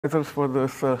advertisers for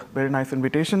this very nice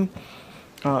invitation.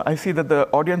 I see that the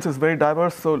audience is very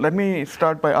diverse, so let me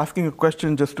start by asking a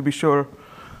question just to be sure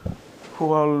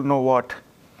who all know what.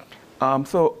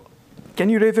 So can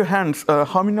you raise your hands?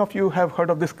 How many of you have heard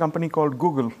of this company called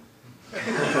Google?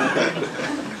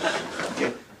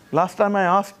 Last time I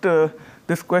asked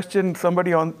this question,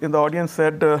 somebody in the audience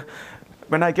said,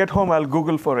 when I get home, I'll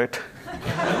Google for it.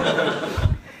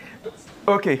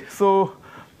 OK, so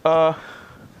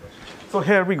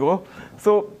here we go.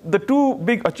 So the two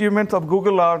big achievements of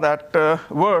Google are that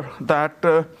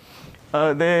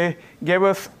they gave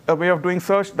us a way of doing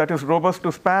search that is robust to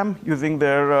spam using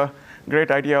their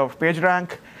great idea of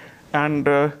PageRank. And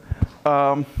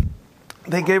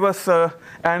they gave us,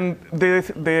 and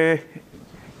they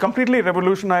completely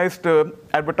revolutionized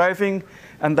advertising,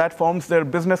 and that forms their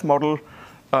business model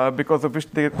because of which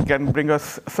they can bring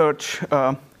us search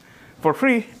for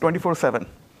free 24/7.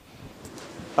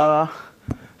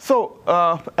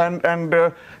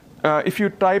 If you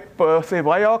type, say,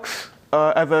 Vioxx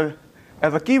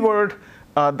as a keyword,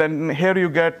 then here you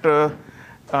get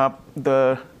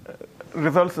the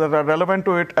results that are relevant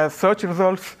to it as search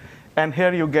results, and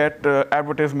here you get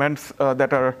advertisements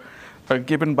that are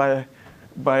given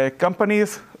by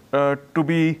companies to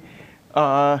be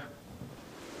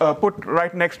put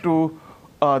right next to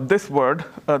this word,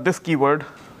 this keyword,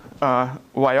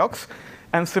 Vioxx.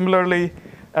 And similarly,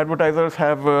 advertisers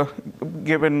have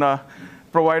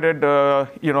provided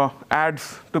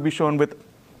ads to be shown with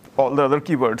all the other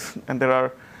keywords. And there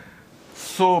are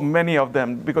so many of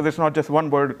them, because it's not just one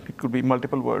word, it could be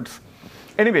multiple words.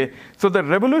 Anyway, so the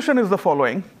revolution is the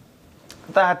following,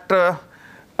 that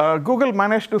Google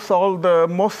managed to solve the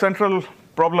most central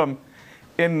problem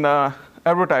in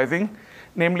advertising,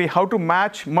 namely how to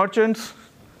match merchants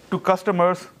to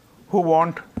customers who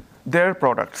want their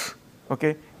products,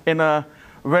 okay, in a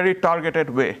very targeted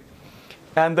way.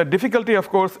 And the difficulty, of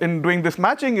course, in doing this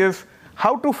matching is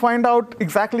how to find out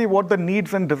exactly what the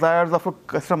needs and desires of a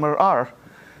customer are.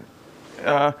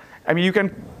 I mean, you can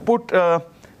put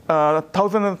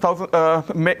thousands and thousands,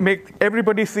 make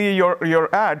everybody see your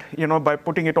ad, by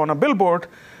putting it on a billboard,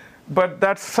 but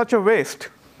that's such a waste.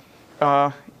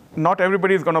 Not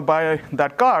everybody is going to buy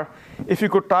that car. If you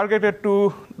could target it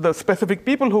to the specific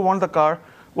people who want the car,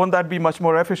 won't that be much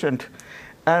more efficient?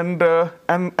 And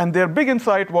their big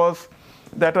insight was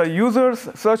that a user's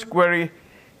search query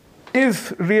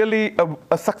is really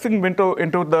a succinct window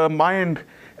into the mind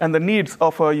and the needs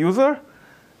of a user.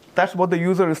 That's what the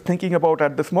user is thinking about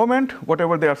at this moment,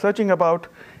 whatever they are searching about.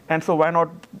 And so why not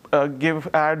give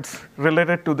ads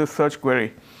related to this search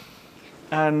query?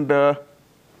 And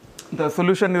the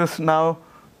solution is now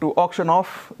to auction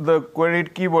off the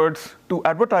queried keywords to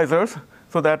advertisers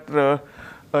so that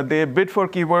they bid for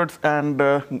keywords, and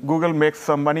Google makes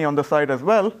some money on the side as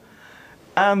well.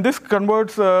 And this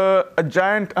converts a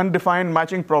giant undefined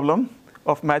matching problem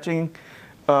of matching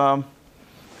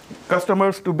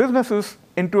customers to businesses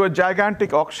into a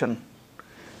gigantic auction.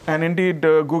 And indeed,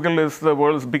 Google is the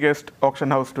world's biggest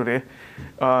auction house today,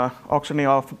 auctioning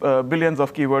off billions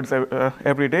of keywords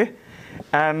every day.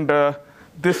 And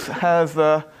this has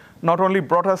not only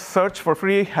brought us search for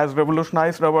free, has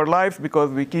revolutionized our lives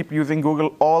because we keep using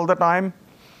Google all the time,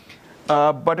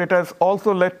 but it has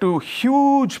also led to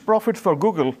huge profits for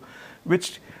Google,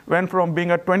 which went from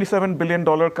being a $27 billion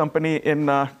company in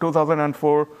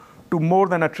 2004 to more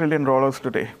than $1 trillion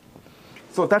today.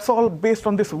 So that's all based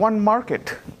on this one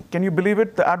market. Can you believe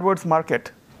it? The AdWords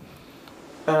market,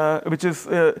 which is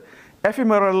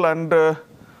ephemeral and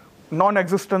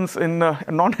non-existent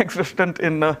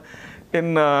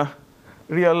in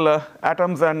real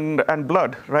atoms and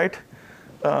blood, right?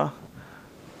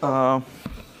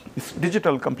 It's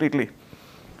digital completely.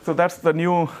 So that's the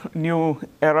new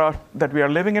era that we are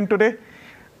living in today.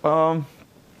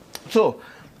 So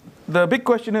the big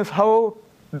question is, how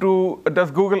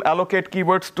does Google allocate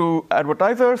keywords to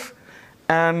advertisers?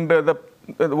 And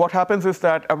what happens is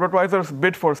that advertisers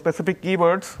bid for specific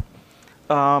keywords,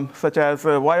 such as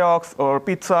Vioxx or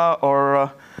pizza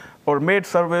or maid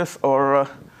service or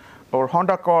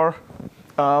Honda car,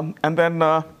 and then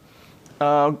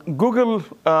Google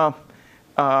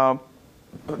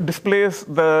displays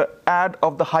the ad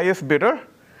of the highest bidder,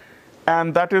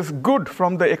 and that is good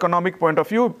from the economic point of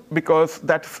view because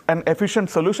that's an efficient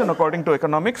solution according to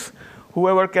economics.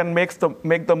 Whoever can make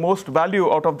the most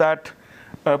value out of that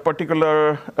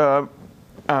particular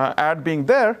ad being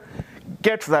there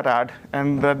gets that ad,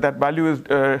 and that value is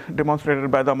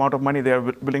demonstrated by the amount of money they are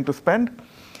willing to spend.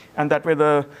 And that way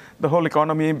the whole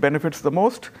economy benefits the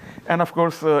most. And of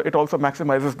course, it also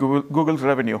maximizes Google's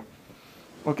revenue.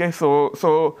 Okay,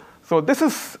 so So this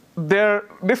was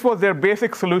their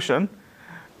basic solution,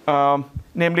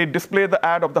 namely display the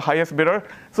ad of the highest bidder.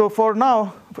 So for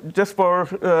now, just for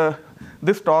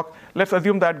this talk, let's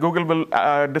assume that Google will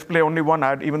display only one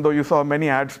ad, even though you saw many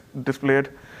ads displayed,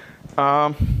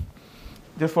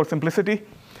 just for simplicity.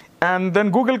 And then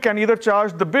Google can either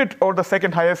charge the bid or the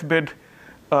second highest bid,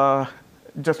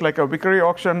 just like a Victory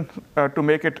auction, to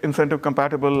make it incentive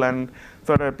compatible, and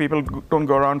so that people don't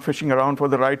go around fishing around for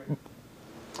the right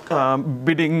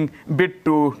bid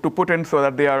to put in so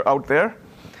that they are out there.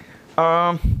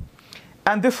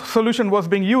 And this solution was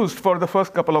being used for the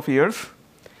first couple of years,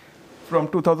 from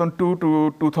 2002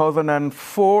 to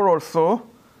 2004 or so.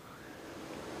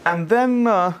 And then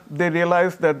they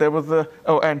realized that there was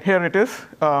and here it is.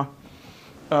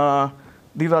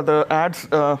 These are the ads.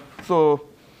 So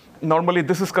normally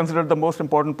this is considered the most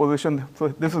important position. So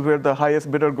this is where the highest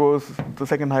bidder goes, the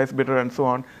second highest bidder, and so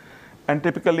on. And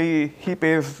typically he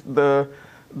pays the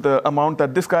amount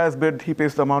that this guy has bid, he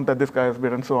pays the amount that this guy has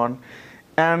bid, and so on.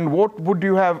 And what would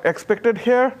you have expected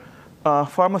here?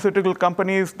 Pharmaceutical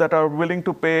companies that are willing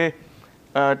to pay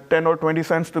 10 or 20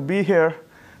 cents to be here,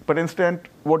 but instead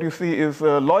what you see is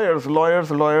lawyers,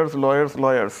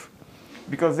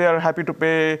 because they are happy to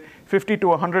pay $50 to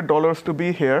 $100 to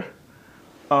be here,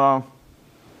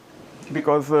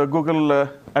 because Google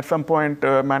at some point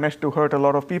managed to hurt a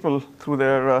lot of people through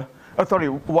their,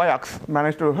 Vioxx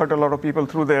managed to hurt a lot of people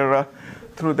through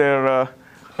their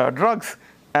drugs,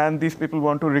 and these people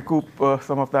want to recoup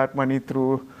some of that money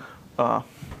through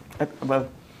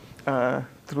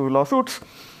through lawsuits.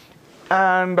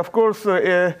 And of course,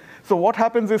 so what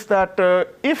happens is that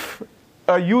if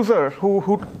a user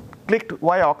who clicked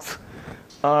Vioxx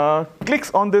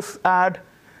clicks on this ad,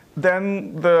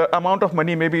 then the amount of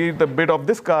money, maybe the bid of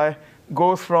this guy,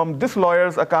 goes from this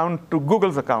lawyer's account to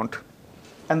Google's account.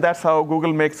 And that's how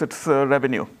Google makes its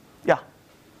revenue. Yeah?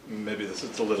 Maybe this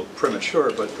is a little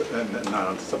premature, but and not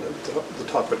on the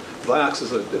talk, but Vioxx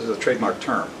is a trademark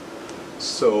term.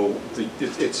 So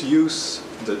its use,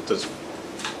 does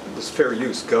fair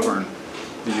use govern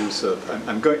the use of,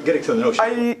 I'm getting to the notion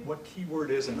of what keyword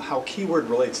is and how keyword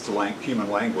relates to human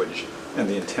language and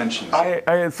the intentions.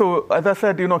 So as I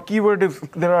said, keyword is,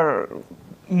 there are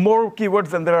more keywords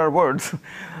than there are words.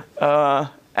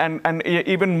 And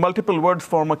even multiple words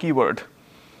form a keyword.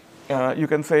 You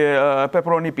can say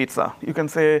pepperoni pizza. You can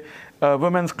say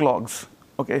women's clogs.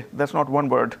 Okay, that's not one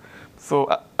word. So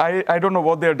I don't know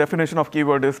what their definition of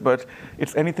keyword is, but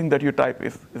it's anything that you type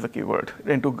is a keyword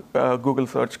into Google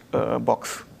search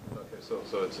box. Okay,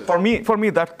 so it's for me,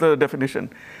 that's the definition.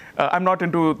 I'm not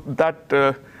into that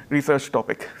research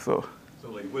topic. So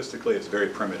linguistically, it's very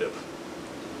primitive.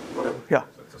 Yeah.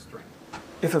 So it's a string.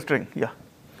 It's a string. Yeah.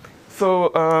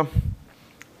 So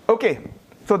okay.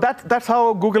 So that's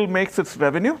how Google makes its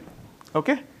revenue.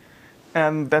 Okay,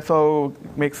 and that's how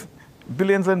it makes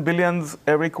billions and billions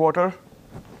every quarter,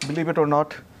 believe it or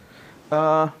not.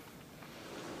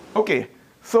 Okay,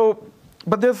 so,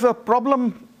 but there's a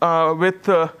problem with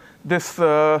this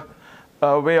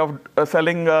way of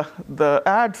selling the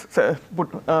ads,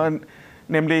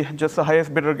 namely just the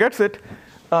highest bidder gets it.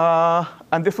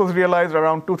 And this was realized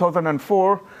around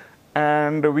 2004,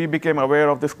 and we became aware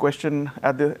of this question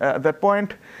at that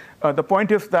point. The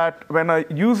point is that when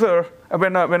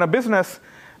a business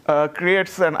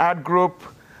creates an ad group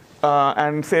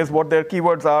and says what their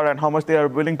keywords are and how much they are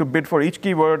willing to bid for each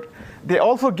keyword, they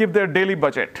also give their daily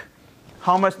budget,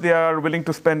 how much they are willing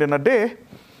to spend in a day,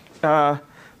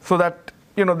 so that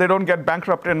they don't get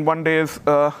bankrupt in one day's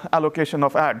allocation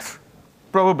of ads.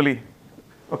 Probably,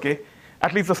 okay.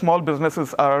 At least the small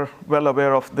businesses are well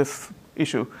aware of this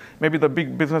issue. Maybe the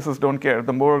big businesses don't care.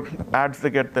 The more ads they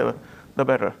get, the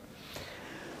better.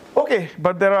 Okay,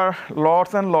 but there are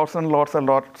lots and lots and lots and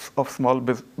lots of small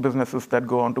businesses that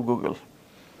go onto Google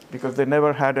because they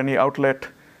never had any outlet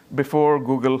before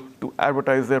Google to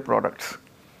advertise their products.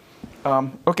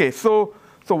 Okay, so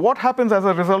what happens as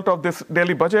a result of this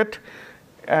daily budget?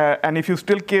 And if you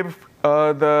still give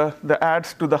the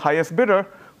ads to the highest bidder,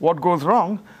 what goes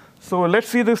wrong? So let's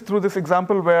see this through this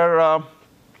example where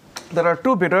there are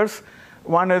two bidders.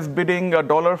 One is bidding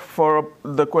 $1 for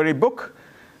the query book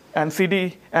and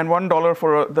CD, and $1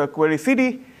 for the query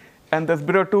CD. And there's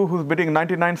bidder 2 who's bidding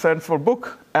 99 cents for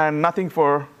book and nothing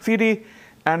for CD.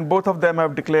 And both of them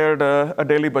have declared a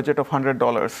daily budget of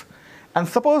 $100. And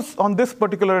suppose on this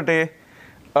particular day,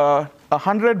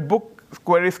 100 book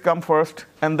queries come first,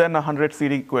 and then 100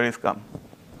 CD queries come.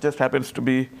 Just happens to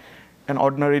be an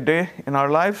ordinary day in our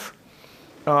lives.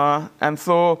 And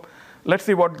so let's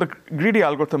see what the greedy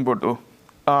algorithm would do.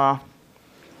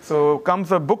 So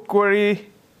comes a book query,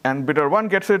 and bidder 1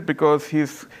 gets it because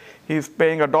He's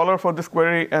paying $1 for this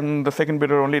query, and the second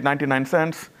bidder only 99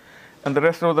 cents. And the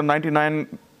rest of the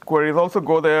 99 queries also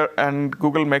go there, and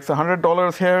Google makes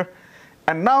 $100 here.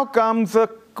 And now comes a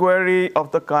query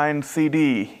of the kind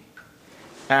CD.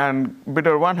 And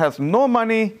bidder 1 has no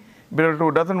money, bidder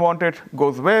 2 doesn't want it,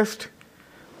 goes waste,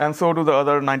 and so do the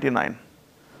other 99.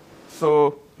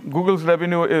 So Google's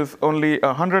revenue is only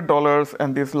 $100,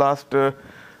 and these last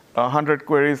 100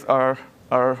 queries are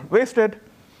wasted.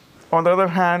 On the other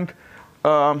hand,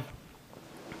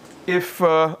 if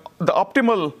the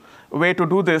optimal way to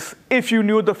do this, if you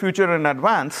knew the future in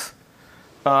advance,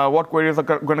 what queries are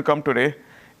going to come today,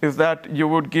 is that you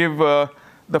would give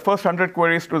the first 100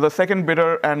 queries to the second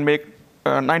bidder and make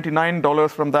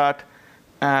 $99 from that,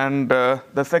 and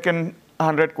the second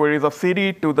 100 queries of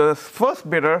CD to the first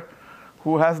bidder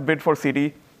who has bid for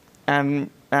CD, and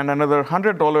another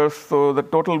 $100, so the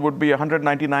total would be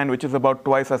 $199, which is about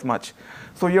twice as much.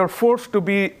 So you're forced to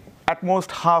be at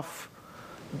most half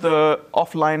the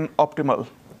offline optimal,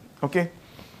 okay?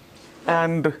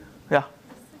 And yeah.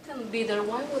 Second bidder,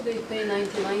 why would they pay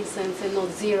 99 cents and not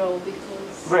zero?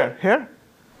 Because where? Here?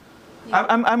 Yeah.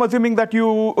 I'm assuming that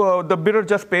you the bidder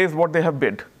just pays what they have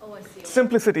bid. Oh, I see.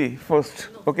 Simplicity first,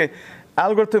 okay?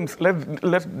 Algorithms,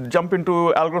 let's jump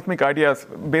into algorithmic ideas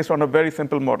based on a very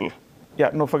simple model. Yeah,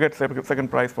 no, forget second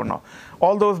price for now.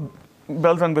 All those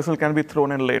bells and whistles can be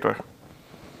thrown in later.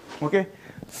 Okay,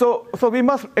 so we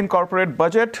must incorporate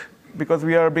budget, because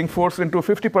we are being forced into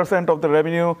 50% of the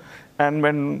revenue, and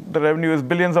when the revenue is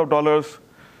billions of dollars,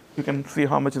 you can see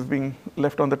how much is being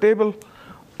left on the table.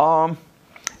 And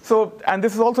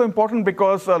this is also important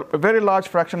because a very large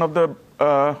fraction of the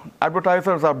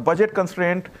advertisers are budget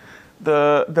constrained.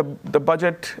 The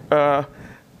budget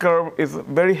curve is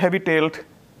very heavy-tailed,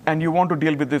 and you want to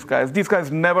deal with these guys. These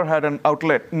guys never had an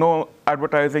outlet, no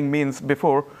advertising means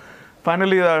before.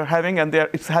 Finally, they're having, and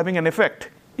it's having an effect.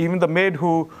 Even the maid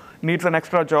who needs an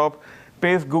extra job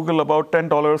pays Google about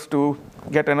 $10 to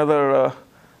get another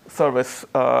service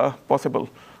possible.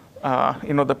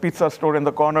 The pizza store in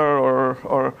the corner,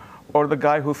 or the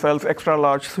guy who sells extra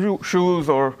large shoes,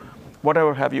 or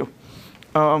whatever have you.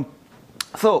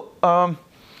 So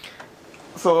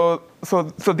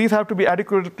these have to be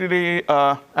adequately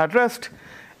addressed.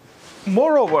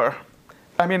 Moreover,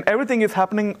 I mean, everything is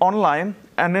happening online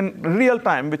and in real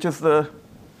time, which is the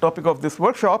topic of this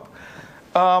workshop.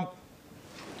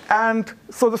 And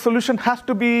so the solution has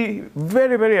to be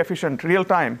very, very efficient, real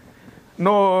time.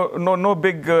 No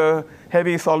big,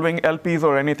 heavy solving LPs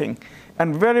or anything.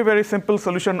 And very, very simple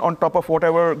solution on top of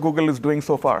whatever Google is doing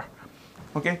so far.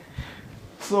 Okay?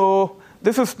 So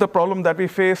this is the problem that we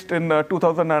faced in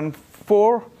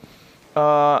 2004,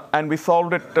 and we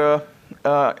solved it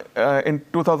in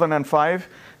 2005.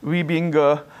 We being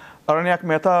Aranyak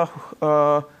Mehta,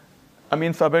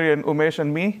 Amin Saberi, and Umesh,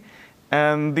 and me.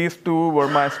 And these two were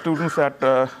my students at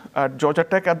Georgia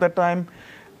Tech at that time.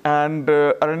 And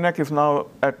Aranyak is now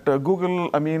at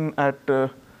Google, Amin at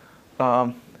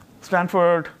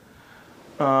Stanford.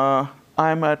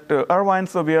 I'm at Irvine,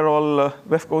 so we are all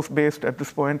West Coast based at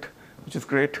this point, which is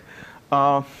great.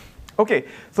 OK,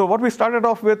 so what we started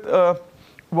off with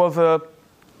was,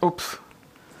 oops.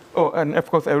 Oh, and of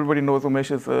course, everybody knows Umesh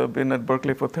has been at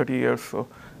Berkeley for 30 years, so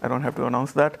I don't have to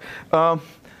announce that.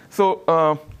 So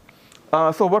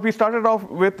what we started off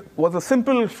with was a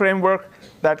simple framework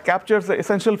that captures the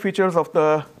essential features of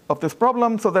this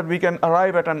problem so that we can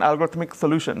arrive at an algorithmic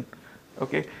solution.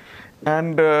 Okay,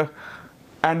 and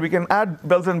we can add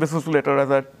bells and whistles later,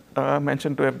 as I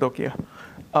mentioned to Evdokia.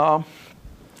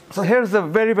 So here's a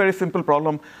very, very simple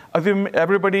problem. Assume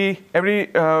every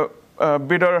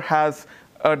bidder has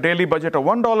a daily budget of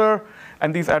 $1,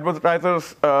 and these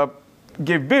advertisers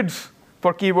give bids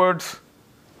for keywords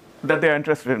that they are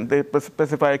interested in. They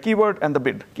specify a keyword and the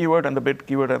bid, keyword and the bid,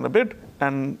 keyword and the bid,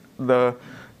 and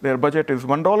their budget is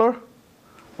 $1.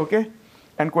 Okay,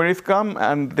 and queries come,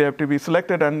 and they have to be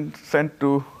selected and sent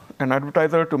to an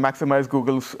advertiser to maximize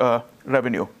Google's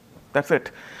revenue. That's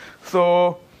it.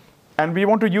 So, and we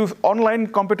want to use online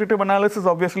competitive analysis,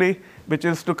 obviously, which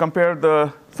is to compare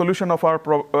the solution of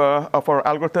our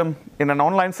algorithm in an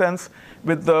online sense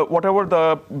with whatever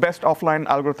the best offline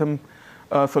algorithm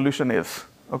solution is.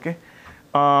 Okay,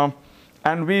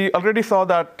 and we already saw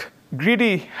that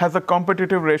greedy has a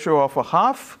competitive ratio of a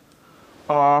half.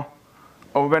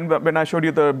 When I showed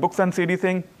you the books and CD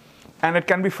thing, and it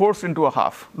can be forced into a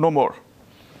half, no more.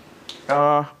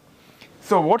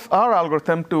 So what's our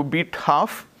algorithm to beat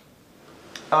half?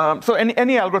 So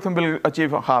any algorithm will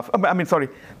achieve a half. I mean, sorry,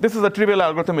 this is a trivial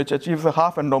algorithm which achieves a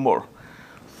half and no more.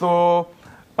 So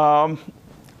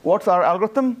what's our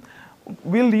algorithm?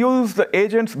 We'll use the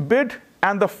agent's bid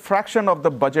and the fraction of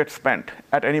the budget spent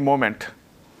at any moment.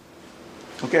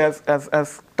 Okay,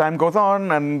 as time goes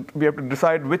on and we have to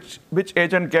decide which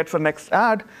agent gets the next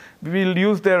ad, we will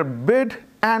use their bid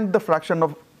and the fraction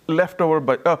of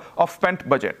leftover of spent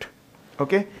budget.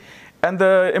 Okay, and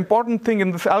the important thing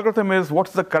in this algorithm is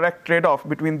what's the correct trade-off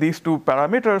between these two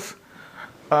parameters,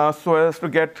 so as to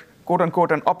get quote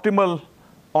unquote an optimal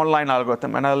online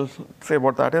algorithm, and I'll say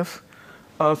what that is.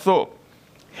 So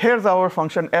here's our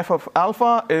function f of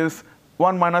alpha is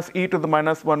 1 minus e to the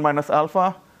minus 1 minus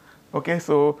alpha. Okay,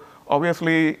 so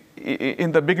obviously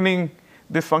in the beginning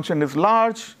this function is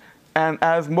large, and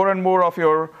as more and more of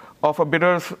a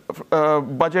bidder's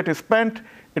budget is spent,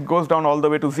 it goes down all the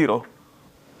way to 0.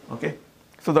 Okay,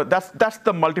 so that's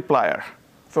the multiplier.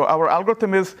 So our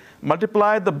algorithm is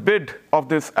multiply the bid of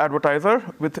this advertiser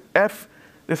with f,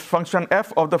 this function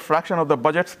f of the fraction of the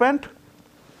budget spent.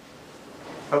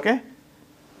 Okay,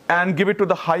 and give it to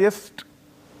the highest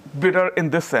bidder in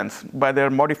this sense by their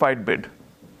modified bid.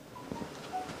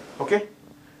 Okay,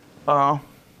 and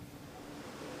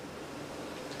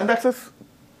that's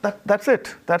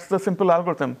it. That's the simple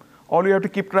algorithm. All you have to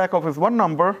keep track of is one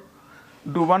number,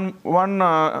 do one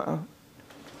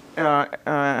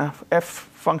f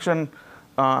function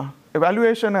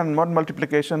evaluation and one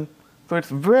multiplication. So it's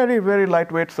very, very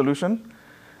lightweight solution,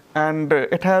 and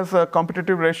it has a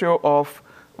competitive ratio of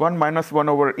 1 minus 1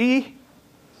 over e,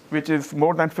 which is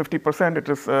more than 50%. It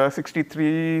is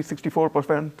 63,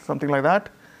 64%, something like that.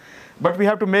 But we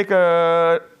have to make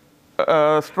a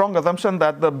strong assumption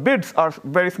that the bids are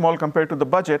very small compared to the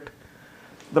budget.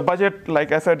 The budget,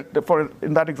 like I said,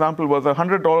 in that example, was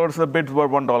 $100. The bids were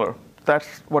 $1. That's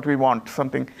what we want,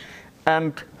 something.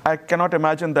 And I cannot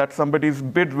imagine that somebody's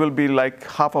bid will be like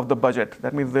half of the budget.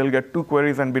 That means they'll get 2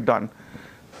 queries and be done.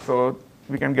 So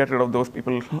we can get rid of those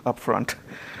people up front.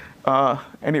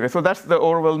 Anyway, so that's the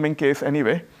overwhelming case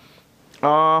anyway.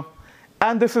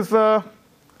 And this is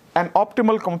an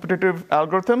optimal competitive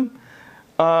algorithm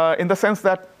in the sense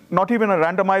that not even a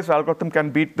randomized algorithm can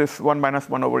beat this 1 minus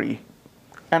 1 over e.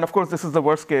 And of course, this is the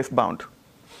worst case bound.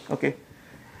 Okay.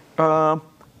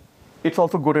 It's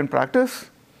also good in practice.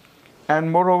 And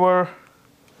moreover,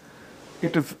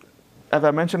 it is, as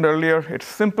I mentioned earlier, it's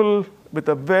simple with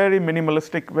a very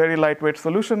minimalistic, very lightweight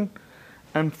solution.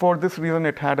 And for this reason,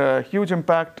 it had a huge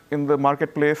impact in the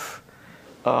marketplace.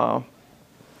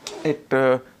 It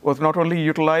was not only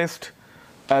utilized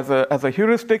as a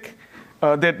heuristic.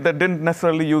 They didn't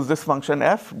necessarily use this function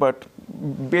f, but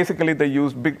basically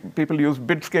people use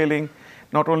bid scaling,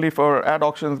 not only for ad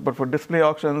auctions, but for display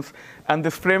auctions. And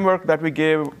this framework that we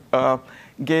gave an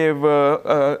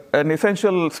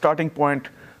essential starting point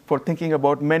for thinking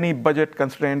about many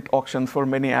budget-constrained auctions for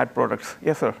many ad products.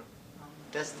 Yes, sir?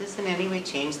 Does this in any way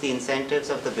change the incentives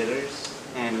of the bidders?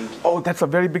 Oh, that's a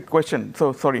very big question.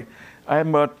 So sorry. I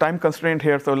am time constrained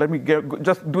here, so let me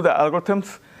just do the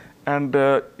algorithms. And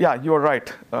yeah, you are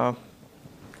right.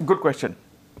 Good question.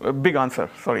 Big answer,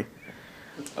 sorry.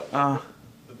 The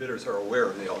bidders are aware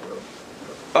of the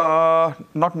algorithm?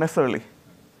 Not necessarily.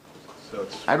 So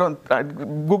it's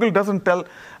Google doesn't tell.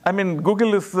 I mean,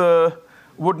 Google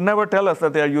would never tell us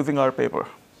that they are using our paper.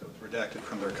 So it's redacted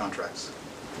from their contracts.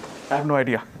 I have no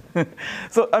idea.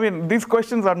 So, I mean, these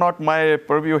questions are not my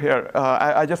purview here.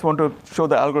 I just want to show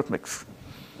the algorithmics.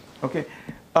 Okay.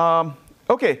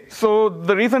 Okay, so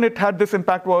the reason it had this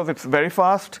impact was it's very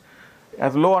fast,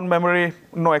 has low on memory,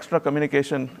 no extra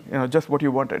communication, just what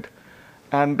you wanted.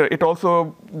 And it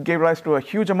also gave rise to a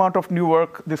huge amount of new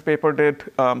work this paper did.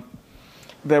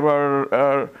 There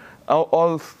were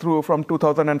all through from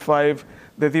 2005.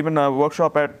 There's even a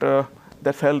workshop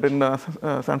that's held in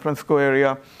San Francisco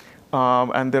area.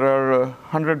 And there are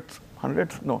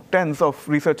tens of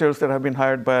researchers that have been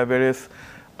hired by various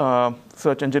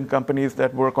search engine companies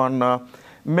that work on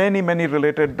many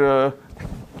related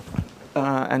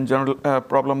and general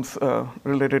problems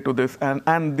related to this.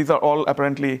 And these are all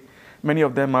apparently, many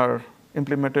of them are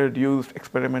implemented, used,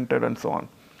 experimented, and so on.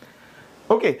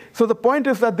 Okay, so the point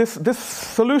is that this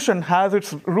solution has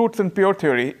its roots in pure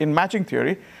theory, in matching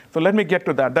theory. So let me get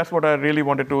to that. That's what I really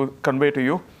wanted to convey to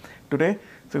you today,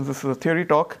 since this is a theory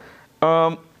talk.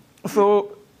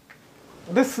 So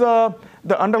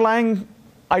the underlying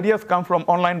ideas come from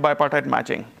online bipartite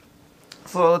matching.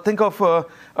 So think of a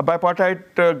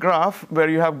bipartite graph where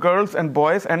you have girls and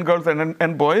boys, and girls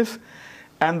and boys.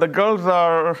 And the girls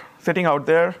are sitting out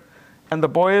there, and the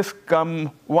boys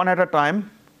come one at a time.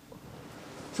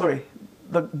 Sorry,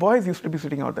 the boys used to be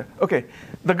sitting out there. OK,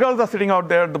 the girls are sitting out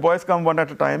there. The boys come one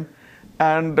at a time.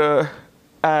 And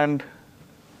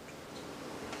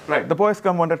right, the boys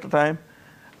come one at a time.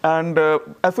 And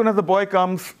as soon as the boy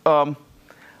comes,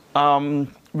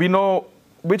 We know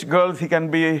which girls he can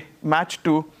be matched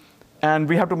to, and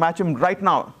we have to match him right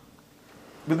now,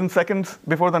 within seconds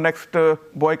before the next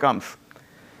boy comes.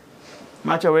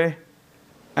 Match away.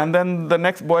 And then the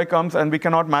next boy comes, and we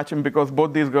cannot match him because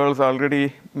both these girls are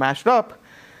already matched up.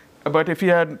 But if he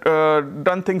had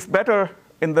done things better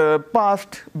in the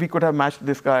past, we could have matched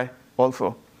this guy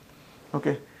also.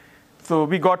 Okay. So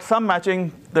we got some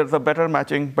matching. There's a better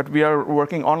matching, but we are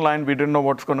working online. We didn't know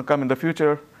what's going to come in the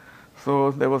future.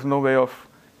 So there was no way of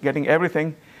getting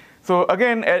everything. So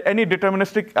again, any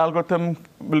deterministic algorithm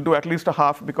will do at least a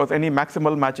half, because any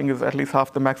maximal matching is at least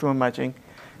half the maximum matching,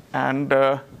 and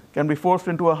can be forced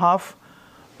into a half.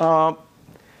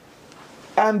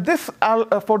 And this,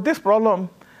 for this problem,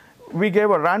 we gave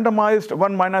a randomized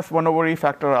 1 minus 1 over e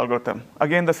factor algorithm.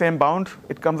 Again, the same bound.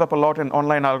 It comes up a lot in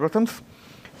online algorithms.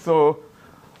 So,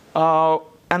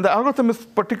 and the algorithm is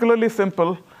particularly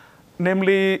simple.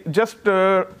 Namely, just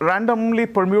randomly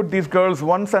permute these girls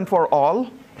once and for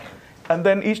all. And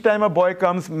then each time a boy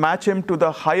comes, match him to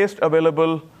the highest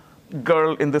available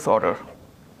girl in this order.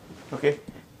 Okay?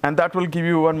 And that will give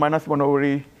you 1 minus 1 over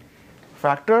e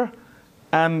factor.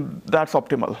 And that's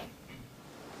optimal.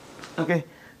 Okay?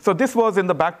 So this was in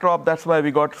the backdrop. That's why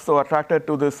we got so attracted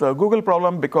to this Google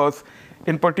problem, because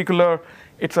in particular,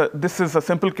 this is a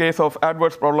simple case of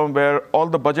AdWords problem where all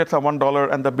the budgets are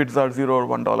 $1 and the bids are 0 or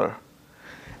 $1.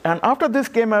 And after this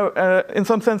came, in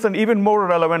some sense, an even more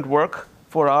relevant work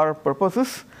for our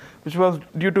purposes, which was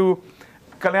due to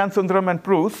Kalyan Sundaram and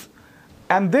Prus.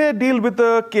 And they deal with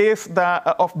the case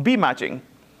of B matching,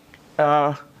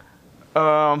 where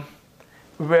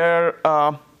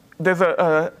there's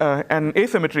an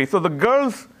asymmetry. So the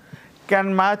girls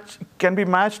can be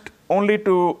matched only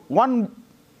to one.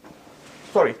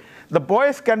 Sorry, the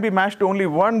boys can be matched to only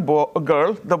one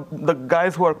girl. The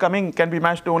guys who are coming can be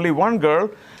matched to only one girl,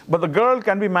 but the girl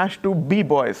can be matched to B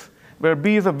boys, where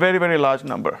B is a very, very large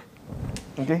number.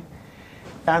 Okay,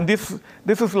 and this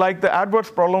is like the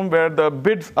AdWords problem, where the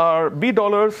bids are B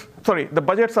dollars. Sorry, the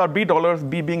budgets are B dollars,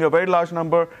 B being a very large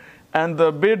number, and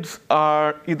the bids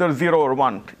are either 0 or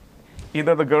 1.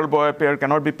 Either the girl-boy pair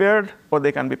cannot be paired, or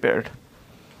they can be paired.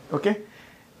 Okay.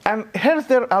 And here's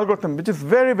their algorithm, which is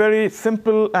very, very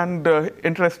simple and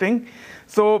interesting.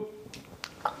 So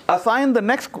assign the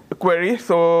next query,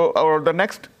 or the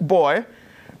next boy,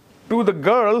 to the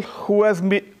girl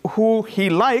who he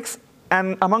likes,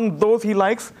 and among those he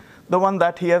likes, the one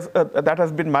that that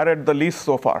has been married the least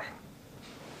so far.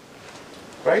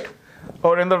 Right?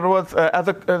 Or in other words,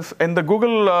 as in the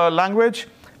Google language,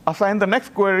 assign the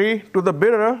next query to the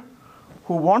bidder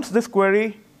who wants this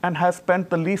query and has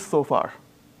spent the least so far.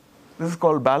 This is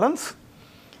called balance,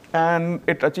 and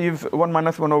it achieves 1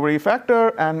 minus 1 over e factor,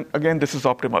 and again, this is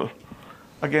optimal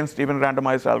against even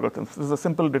randomized algorithms. This is a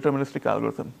simple deterministic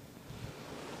algorithm.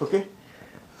 Okay,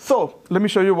 so let me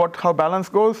show you how balance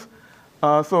goes.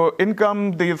 So in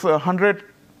come these 100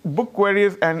 book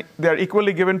queries, and they're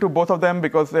equally given to both of them,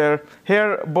 because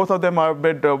here both of them are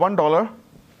bid $1,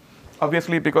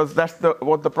 obviously, because that's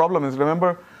what the problem is.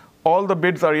 Remember, all the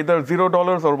bids are either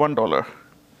 $0 or $1.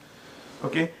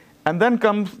 Okay. And then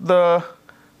comes the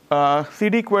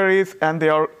CD queries, and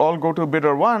they all go to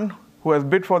bidder 1, who has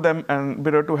bid for them, and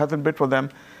bidder 2 hasn't bid for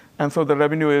them. And so the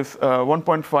revenue is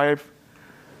 $1.5,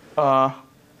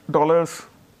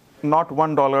 not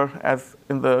 $1, as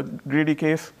in the greedy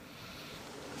case.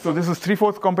 So this is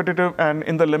 3/4 competitive, and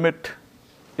in the limit,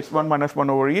 it's 1 minus 1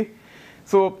 over e.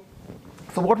 So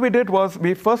what we did was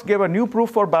we first gave a new proof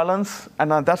for balance,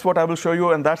 and that's what I will show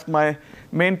you, and that's my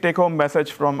main take-home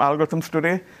message from algorithms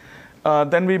today.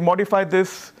 Then we modified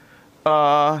this.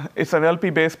 It's an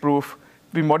LP-based proof.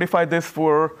 We modified this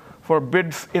for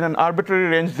bids in an arbitrary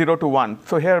range 0 to 1.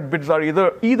 So here bids are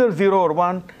either 0 or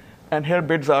 1, and here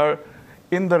bids are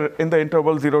in the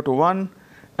interval 0 to 1.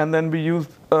 And then we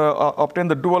obtain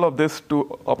the dual of this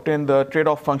to obtain the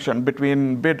trade-off function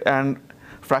between bid and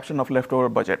fraction of leftover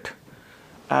budget.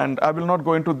 And I will not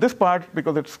go into this part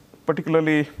because it's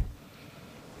particularly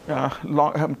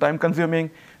time-consuming.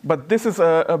 But this is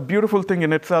a beautiful thing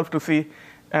in itself to see.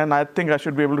 And I think I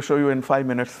should be able to show you in 5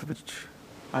 minutes, which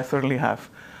I certainly have.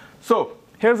 So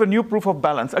here's a new proof of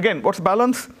balance. Again, what's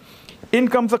balance? In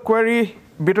comes a query.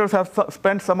 Bidders have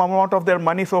spent some amount of their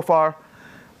money so far.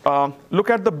 Look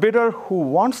at the bidder who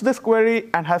wants this query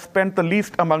and has spent the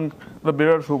least among the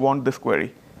bidders who want this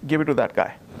query. Give it to that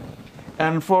guy.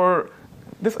 And for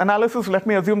this analysis, let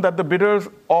me assume that the bidders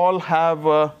all have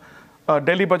a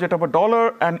daily budget of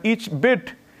 $1, and each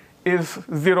bid is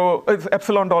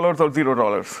epsilon dollars or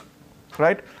 $0,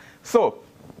 right? So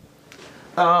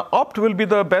opt will be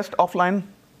the best offline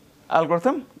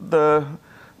algorithm. The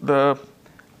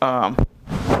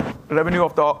revenue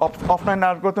of the offline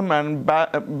algorithm, and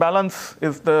balance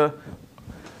is the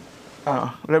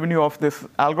revenue of this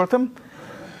algorithm.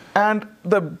 And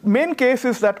the main case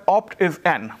is that opt is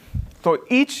n. So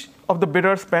each of the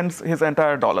bidders spends his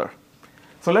entire dollar.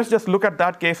 So let's just look at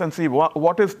that case and see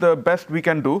what is the best we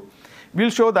can do. We'll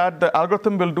show that the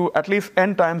algorithm will do at least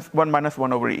n times 1 minus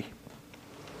 1 over e.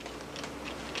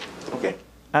 Okay?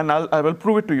 And I will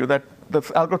prove it to you that this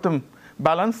algorithm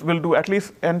balance will do at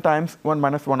least n times 1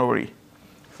 minus 1 over e.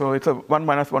 So it's a 1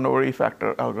 minus 1 over e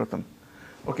factor algorithm.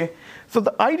 Okay? So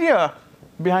the idea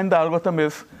behind the algorithm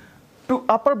is to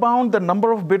upper bound the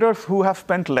number of bidders who have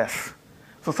spent less.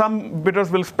 So some bidders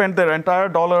will spend their entire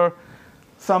dollar.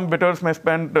 Some bidders may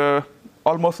spend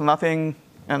almost nothing,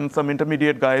 and some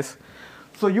intermediate guys.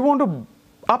 So you want to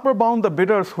upper bound the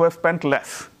bidders who have spent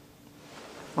less.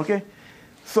 Okay?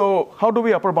 So how do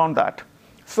we upper bound that?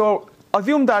 So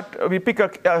assume that we pick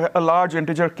a large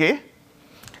integer k,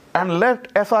 and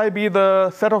let Si be the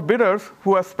set of bidders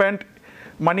who have spent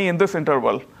money in this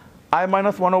interval, I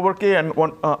minus 1 over k and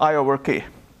I over k.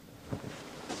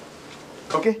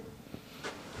 Okay?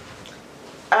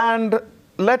 And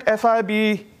let Si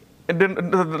be,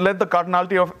 let the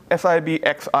cardinality of Si be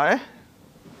xi,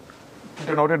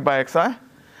 denoted by xi.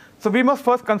 So we must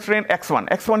first constrain x1.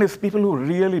 X1 is people who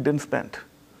really didn't spend,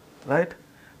 right?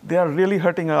 They are really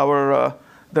hurting the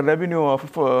revenue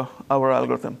of our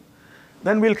algorithm.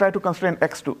 Then we'll try to constrain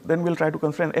x2. Then we'll try to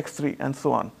constrain x3, and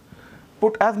so on.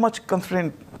 Put as much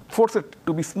constraint, force it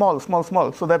to be small, small,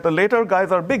 small, so that the later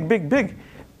guys are big, big, big,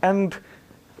 and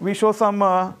we show some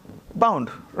bound,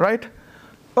 right?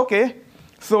 Okay,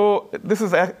 so this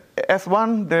is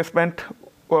S1. They spent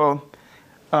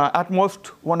at most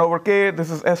 1 over k. This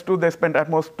is S2. They spent at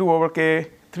most 2 over k,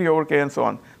 3 over k, and so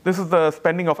on. This is the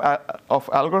spending of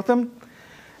algorithm.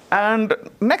 And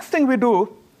next thing we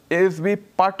do is we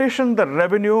partition the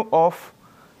revenue of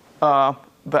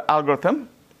the algorithm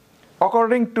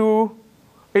according to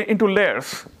into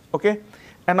layers. Okay,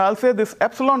 and I'll say this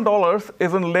epsilon dollars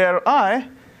is in layer I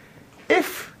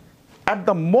if at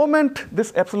the moment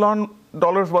this epsilon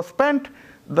dollars was spent,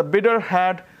 the bidder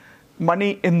had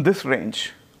money in this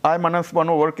range, I minus 1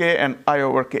 over k and I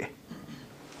over k.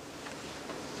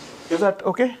 Is that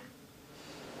okay?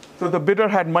 So the bidder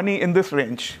had money in this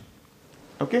range.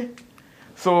 Okay?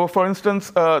 So for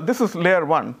instance, this is layer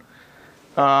 1.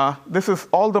 This is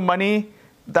all the money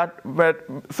that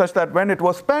such that when it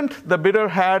was spent, the bidder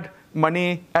had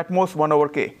money at most 1 over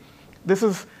k. This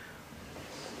is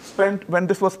spent, when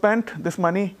this was spent, this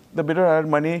money, the bidder had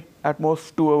money at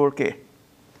most 2 over k.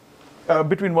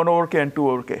 Between 1 over k and 2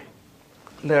 over k.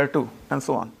 Layer 2, and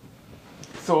so on.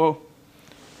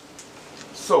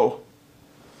 So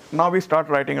now we start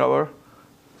writing our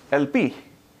LP.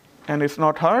 And it's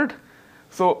not hard.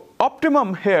 So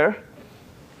optimum here,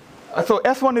 so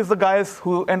S1 is the guys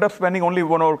who end up spending only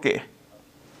 1 over k,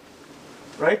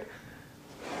 right?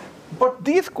 But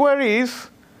these queries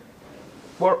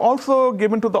were also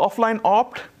given to the offline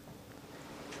opt,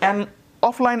 and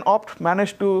offline opt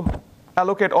managed to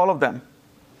allocate all of them,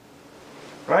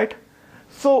 right?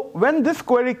 So when this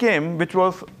query came, which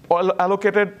was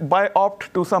allocated by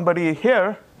opt to somebody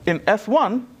here in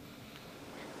S1,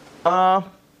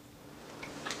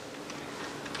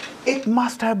 it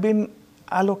must have been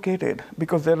allocated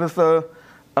because there is a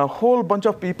whole bunch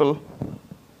of people.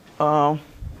 Well,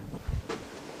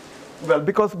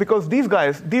 because these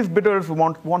guys, these bidders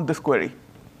want this query,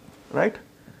 right?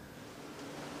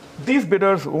 These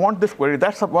bidders want this query.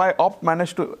 That's why opt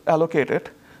managed to allocate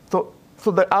it. So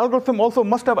the algorithm also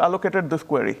must have allocated this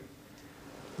query.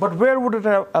 But where would it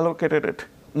have allocated it?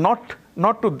 Not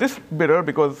to this bidder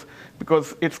because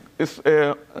it's this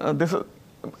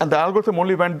and the algorithm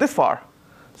only went this far.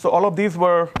 So all of these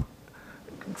were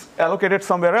allocated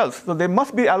somewhere else. So they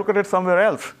must be allocated somewhere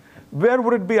else. Where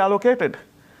would it be allocated?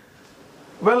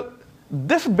 Well,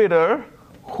 this bidder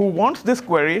who wants this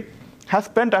query has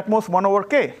spent at most 1 over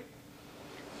k.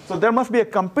 So there must be a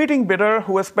competing bidder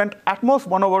who has spent at most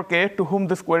 1 over k to whom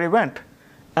this query went.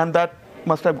 And that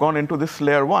must have gone into this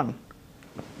layer 1.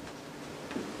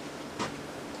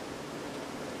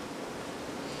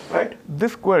 Right?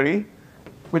 This query,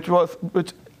 which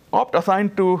opt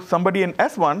assigned to somebody in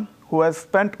S1 who has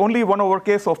spent only 1 over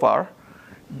k so far,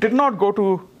 did not go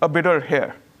to a bidder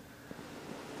here.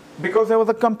 Because there was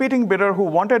a competing bidder who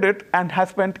wanted it and has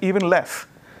spent even less.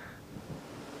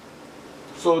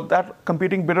 So that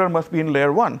competing bidder must be in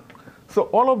layer 1. So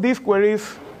all of these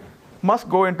queries must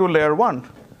go into layer 1.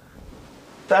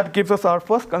 That gives us our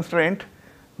first constraint.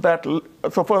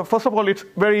 So first of all, it's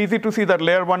very easy to see that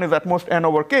layer 1 is at most n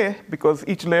over k because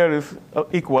each layer is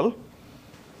equal.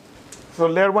 So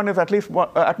layer 1 is at least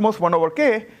at most 1 over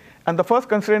k. And the first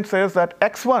constraint says that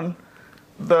x1,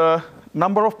 the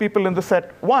number of people in the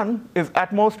set 1, is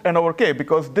at most n over k,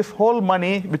 because this whole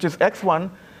money, which is x1,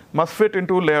 must fit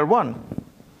into layer 1.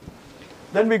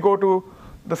 Then we go to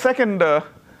the second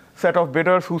set of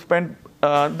bidders who spent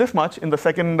this much in the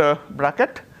second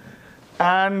bracket,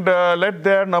 and let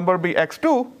their number be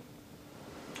x2.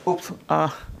 Oops.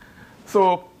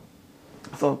 So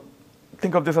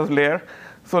think of this as layer.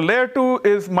 So layer 2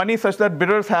 is money such that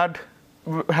bidders had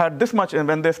this much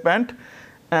when they spent.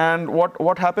 And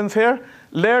what happens here?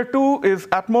 Layer 2 is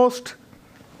at most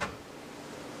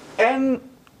n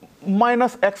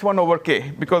minus x1 over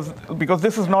k, because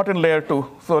this is not in layer 2.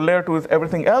 So layer 2 is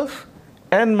everything else,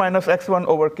 n minus x1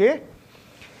 over k.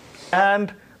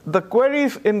 And the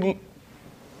queries in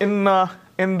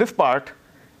this part,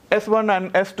 S1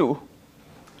 and S2,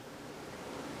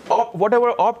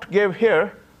 whatever opt gave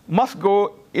here must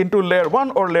go into layer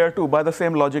 1 or layer 2 by the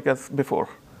same logic as before.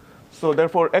 So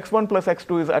therefore, x1 plus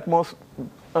x2 is at most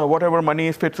whatever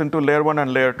money fits into layer 1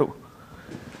 and layer 2,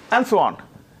 and so on.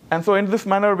 And so in this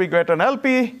manner, we get an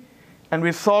LP, and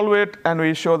we solve it, and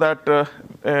we show that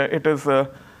it is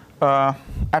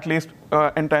at least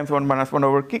n times 1 minus 1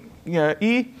 over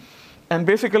E. And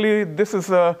basically, this is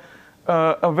a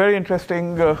very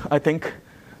interesting, I think,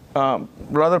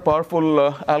 rather powerful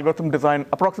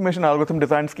approximation algorithm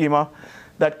design schema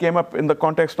that came up in the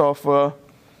context of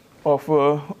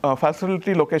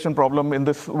facility location problem in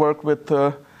this work with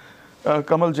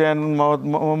Kamal Jain,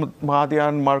 Mohammad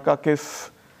Mahadian, Markakis,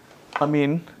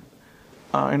 Amin,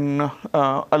 in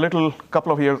a little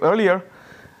couple of years earlier.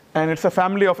 And it's a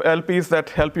family of LPs that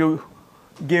help you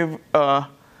give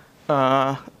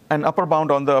an upper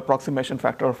bound on the approximation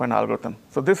factor of an algorithm.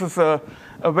 So this is a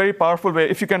very powerful way.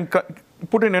 If you can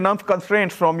put in enough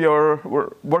constraints from your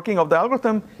working of the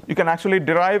algorithm, you can actually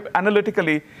derive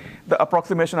analytically the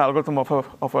approximation algorithm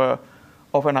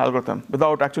of an algorithm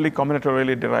without actually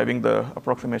combinatorially deriving the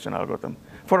approximation algorithm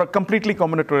for a completely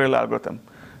combinatorial algorithm,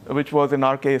 which was in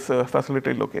our case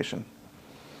facility location.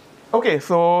 OK,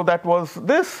 so that was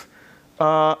this.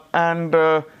 And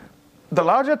the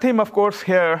larger theme, of course,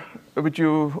 here, which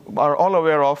you are all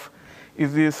aware of,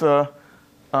 is these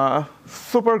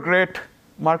super great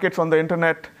markets on the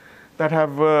internet that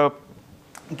have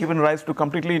given rise to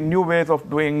completely new ways of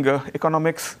doing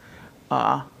economics.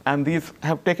 And these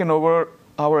have taken over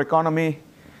our economy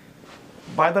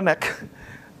by the neck.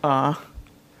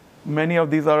 Many of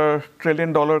these are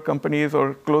trillion-dollar companies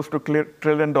or close to $1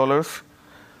 trillion.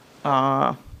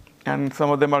 And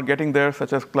some of them are getting there,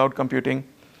 such as cloud computing.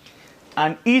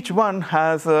 And each one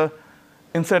has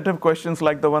incentive questions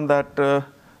like the one that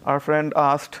our friend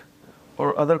asked,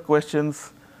 or other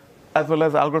questions, as well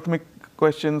as algorithmic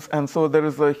questions. And so there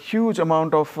is a huge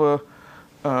amount of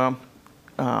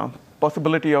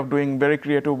possibility of doing very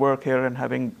creative work here and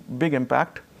having big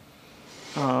impact.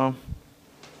 So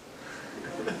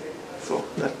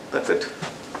that's it.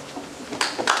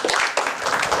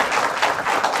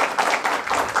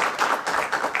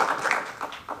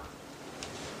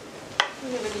 Do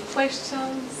you have any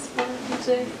questions for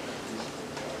Vijay?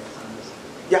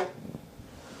 Yeah.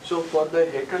 So for the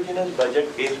heterogeneous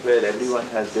budget case where everyone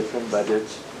has different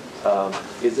budgets,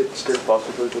 is it still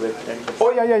possible to extend?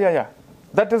 Oh, yeah.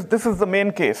 This is the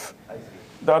main case.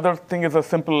 The other thing is a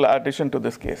simple addition to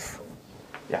this case.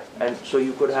 Yeah. And so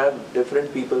you could have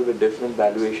different people with different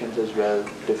valuations as well,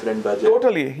 different budgets.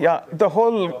 Totally, yeah. The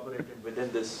whole incorporated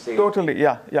within this same. Totally,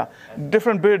 yeah.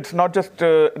 Different bids, not just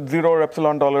 $0 or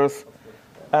epsilon dollars,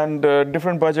 and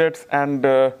different budgets, and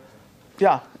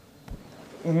yeah,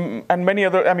 and many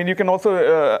other. I mean, you can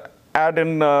also add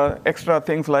in extra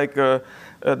things like you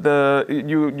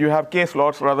have case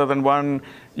lots rather than one.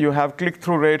 You have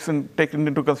click-through rates and taken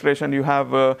into consideration. You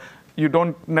have you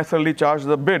don't necessarily charge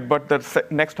the bid, but the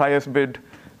next highest bid.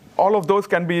 All of those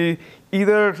can be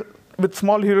either with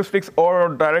small heuristics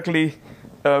or directly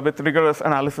with rigorous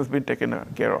analysis being taken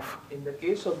care of. In the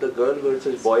case of the girl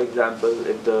versus boy example,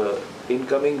 if the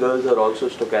incoming girls are also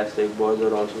stochastic, boys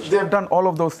are also stochastic. They have done all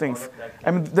of those things.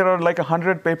 I mean, there are like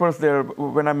 100 papers there.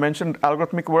 When I mentioned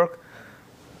algorithmic work,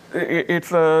 it's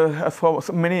so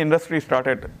many industries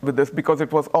started with this because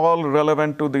it was all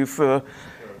relevant to these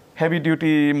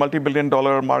heavy-duty,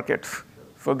 multi-billion-dollar markets.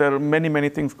 So there are many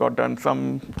things got done.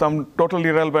 Some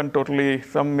totally relevant,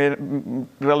 some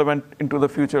relevant into the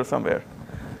future somewhere.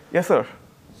 Yes, sir.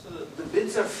 So the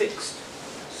bids are fixed.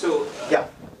 So yeah.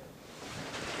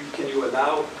 Can you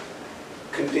allow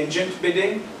contingent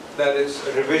bidding? That is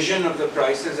a revision of the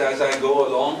prices as I go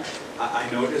along. I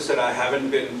notice that I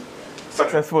haven't been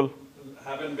successful.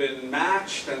 Haven't been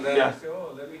matched, and then I say,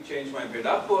 oh, let let me change my bid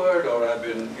upward, or I've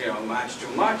been, matched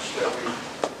too much.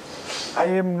 I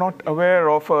am not aware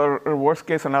of a worst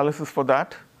case analysis for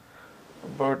that,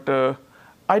 but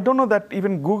I don't know that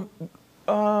even Google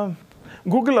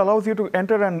allows you to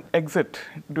enter and exit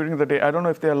during the day. I don't know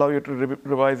if they allow you to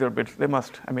revise your bids. They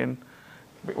must. I mean,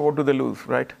 what do they lose,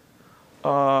 right?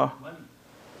 Money.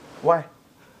 Why?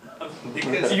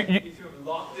 Because if you're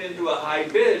locked into a high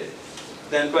bid,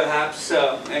 then perhaps,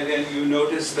 and then you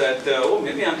notice that,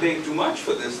 maybe I'm paying too much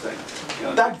for this thing.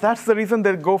 That's the reason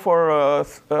they go for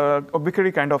a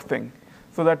Vickery kind of thing,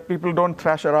 so that people don't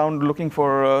thrash around looking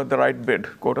for the right bid,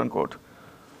 quote unquote.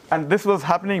 And this was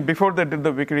happening before they did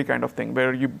the Vickery kind of thing,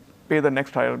 where you pay the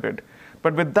next higher bid.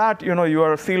 But with that, you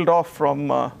are sealed off from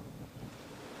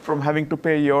having to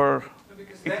pay your.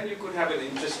 Because then you could have an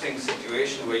interesting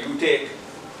situation where you take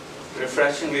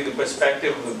refreshingly the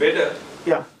perspective of the bidder.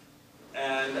 Yeah.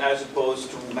 And as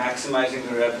opposed to maximizing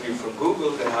the revenue for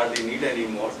Google, they hardly need any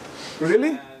more.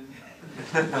 Really?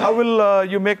 How will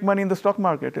you make money in the stock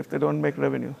market if they don't make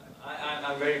revenue?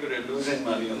 I'm very good at losing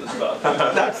money on the stock.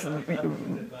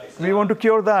 We want to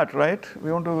cure that, right?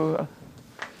 We want to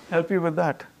help you with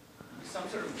that. Some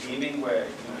sort of gaming where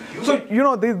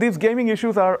these gaming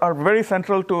issues are very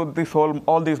central to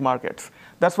all these markets.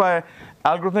 That's why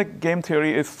algorithmic game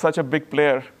theory is such a big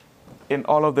player in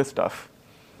all of this stuff.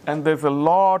 And there's a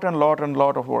lot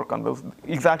of work on those,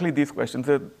 exactly these questions.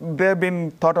 They've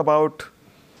been thought about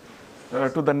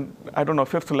to the, I don't know,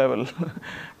 5th level,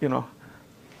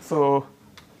 So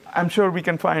I'm sure we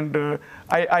can find,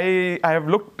 I have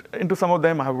looked into some of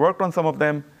them, I have worked on some of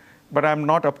them, but I'm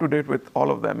not up to date with all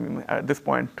of them at this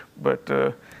point. But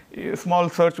a small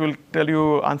search will tell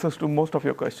you answers to most of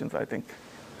your questions, I think.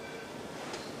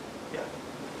 Yeah.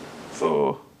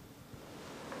 So,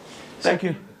 thank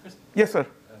you. Yes, sir.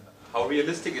 How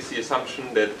realistic is the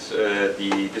assumption that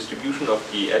the distribution of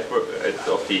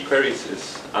the queries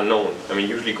is unknown? I mean,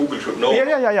 usually Google should know.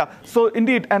 Yeah. So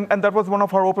indeed, and that was one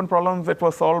of our open problems. It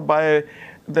was solved by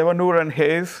Devanur and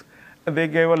Hayes. They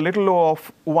gave a little O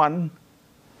of 1,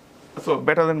 so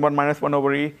better than 1 minus 1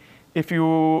 over E, if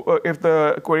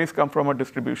the queries come from a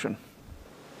distribution.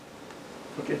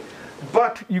 Okay.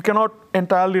 But you cannot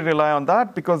entirely rely on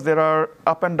that because there are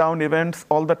up and down events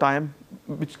all the time,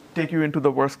 which take you into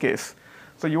the worst case.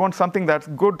 So you want something that's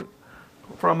good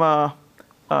from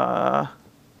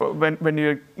when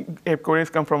your queries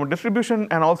come from a distribution,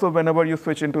 and also whenever you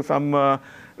switch into some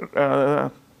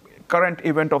current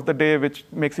event of the day, which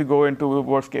makes you go into the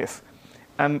worst case.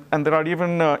 And there are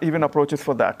even approaches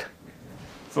for that.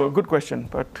 So good question,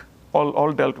 but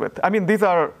all dealt with. I mean, these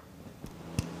are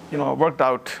worked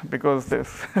out because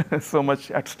there's so much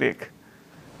at stake.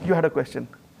 You had a question.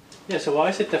 Yeah, so why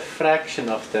is it a fraction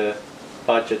of the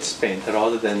budget spent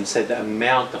rather than, say, the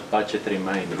amount of budget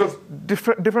remaining? Because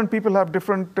different people have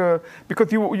different,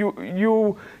 because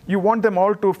you want them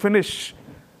all to finish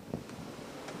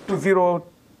to zero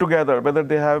together, whether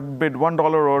they have bid $1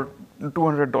 or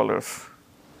 $200.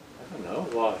 I don't know,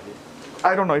 why?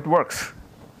 I don't know, it works.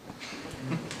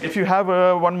 If you have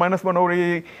a 1 minus 1 over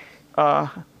E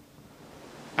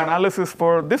analysis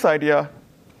for this idea,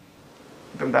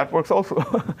 then that works also,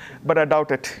 but I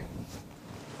doubt it.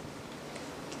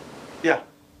 Yeah.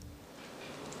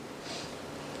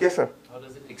 Yes, sir. How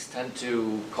does it extend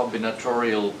to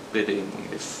combinatorial bidding,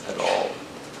 if at all?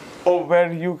 Oh,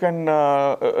 where you can,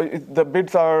 the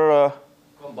bids are...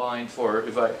 Combined for,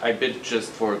 if I bid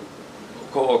just for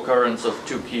co-occurrence of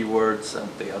 2 keywords and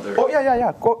the other... Oh,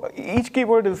 yeah. Each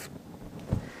keyword is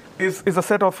a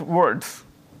set of words.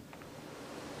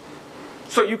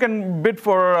 So you can bid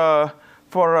for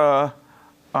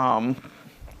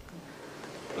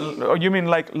you mean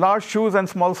like large shoes and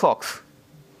small socks?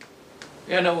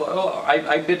 Yeah, no,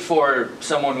 I bid for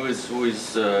someone who is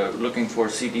looking for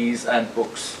CDs and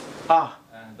books. Ah.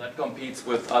 And that competes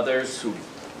with others who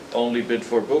only bid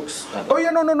for books. Oh,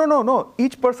 yeah, no.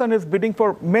 Each person is bidding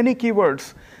for many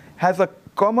keywords, has a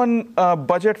common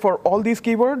budget for all these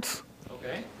keywords.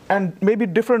 Okay. And maybe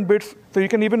different bids. So you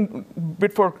can even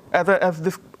bid for, as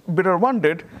this bidder 1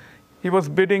 did, he was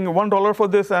bidding $1 for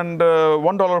this and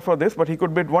 $1 for this, but he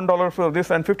could bid $1 for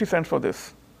this and 50 cents for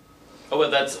this. Oh,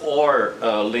 well, that's or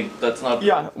linked. That's not.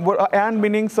 Yeah, and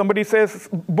meaning somebody says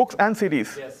books and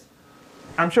CDs. Yes.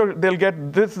 I'm sure they'll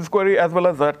get this query as well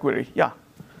as that query. Yeah.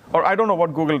 Or I don't know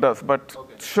what Google does, but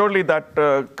surely that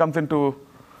comes into,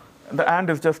 the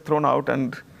and is just thrown out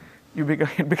and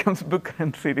it becomes book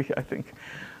and CD, I think.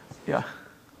 Yeah.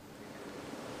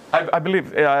 I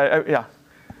believe, yeah.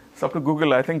 It's up to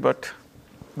Google, I think, but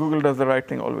Google does the right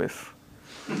thing always.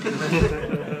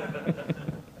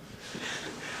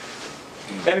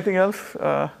 Anything else?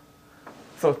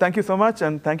 So thank you so much,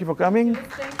 and thank you for coming. Thank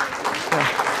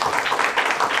you.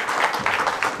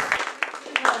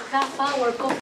 Half hour